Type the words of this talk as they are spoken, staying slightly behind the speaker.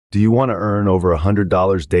Do you want to earn over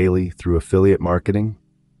 $100 daily through affiliate marketing?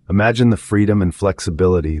 Imagine the freedom and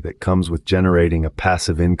flexibility that comes with generating a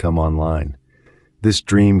passive income online. This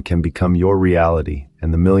dream can become your reality,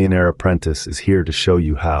 and the Millionaire Apprentice is here to show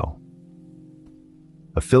you how.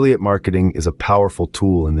 Affiliate marketing is a powerful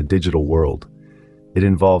tool in the digital world. It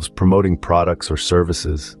involves promoting products or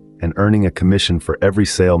services and earning a commission for every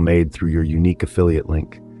sale made through your unique affiliate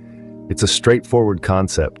link. It's a straightforward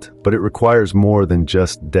concept, but it requires more than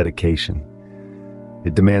just dedication.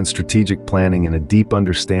 It demands strategic planning and a deep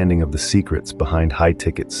understanding of the secrets behind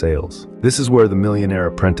high-ticket sales. This is where the Millionaire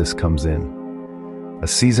Apprentice comes in. A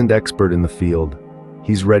seasoned expert in the field,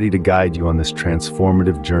 he's ready to guide you on this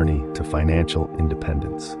transformative journey to financial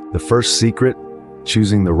independence. The first secret: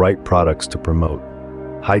 choosing the right products to promote.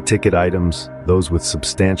 High-ticket items, those with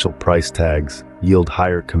substantial price tags, yield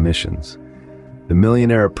higher commissions. The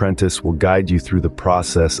Millionaire Apprentice will guide you through the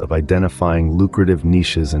process of identifying lucrative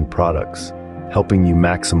niches and products, helping you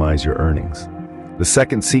maximize your earnings. The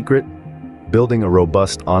second secret: building a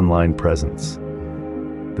robust online presence.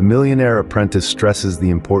 The Millionaire Apprentice stresses the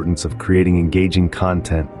importance of creating engaging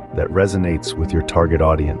content that resonates with your target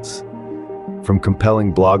audience. From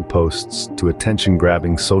compelling blog posts to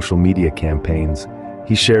attention-grabbing social media campaigns,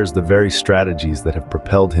 he shares the very strategies that have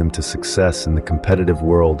propelled him to success in the competitive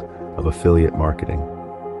world of affiliate marketing.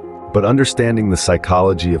 But understanding the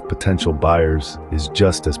psychology of potential buyers is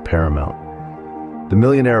just as paramount. The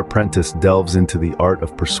Millionaire Apprentice delves into the art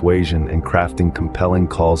of persuasion and crafting compelling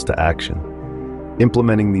calls to action.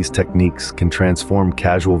 Implementing these techniques can transform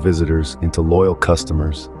casual visitors into loyal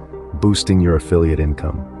customers, boosting your affiliate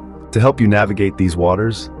income. To help you navigate these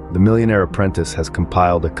waters, the Millionaire Apprentice has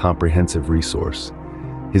compiled a comprehensive resource.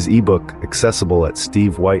 His ebook, accessible at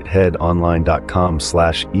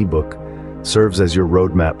stevewhiteheadonline.com/ebook, serves as your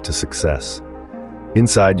roadmap to success.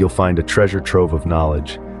 Inside, you'll find a treasure trove of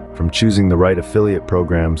knowledge, from choosing the right affiliate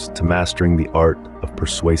programs to mastering the art of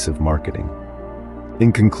persuasive marketing.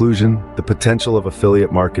 In conclusion, the potential of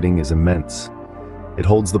affiliate marketing is immense. It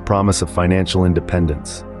holds the promise of financial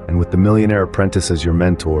independence, and with the Millionaire Apprentice as your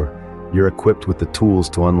mentor, you're equipped with the tools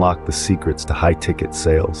to unlock the secrets to high-ticket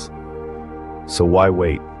sales. So why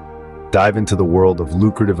wait? Dive into the world of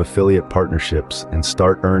lucrative affiliate partnerships and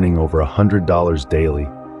start earning over $100 daily.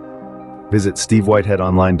 Visit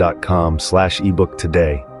stevewhiteheadonline.com/ebook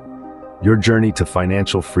today. Your journey to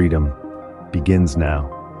financial freedom begins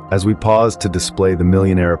now. As we pause to display the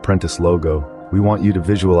Millionaire Apprentice logo, we want you to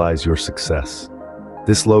visualize your success.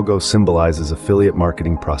 This logo symbolizes affiliate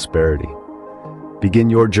marketing prosperity. Begin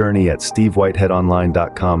your journey at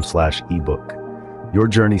stevewhiteheadonline.com/ebook. Your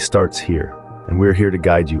journey starts here, and we're here to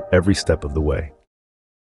guide you every step of the way.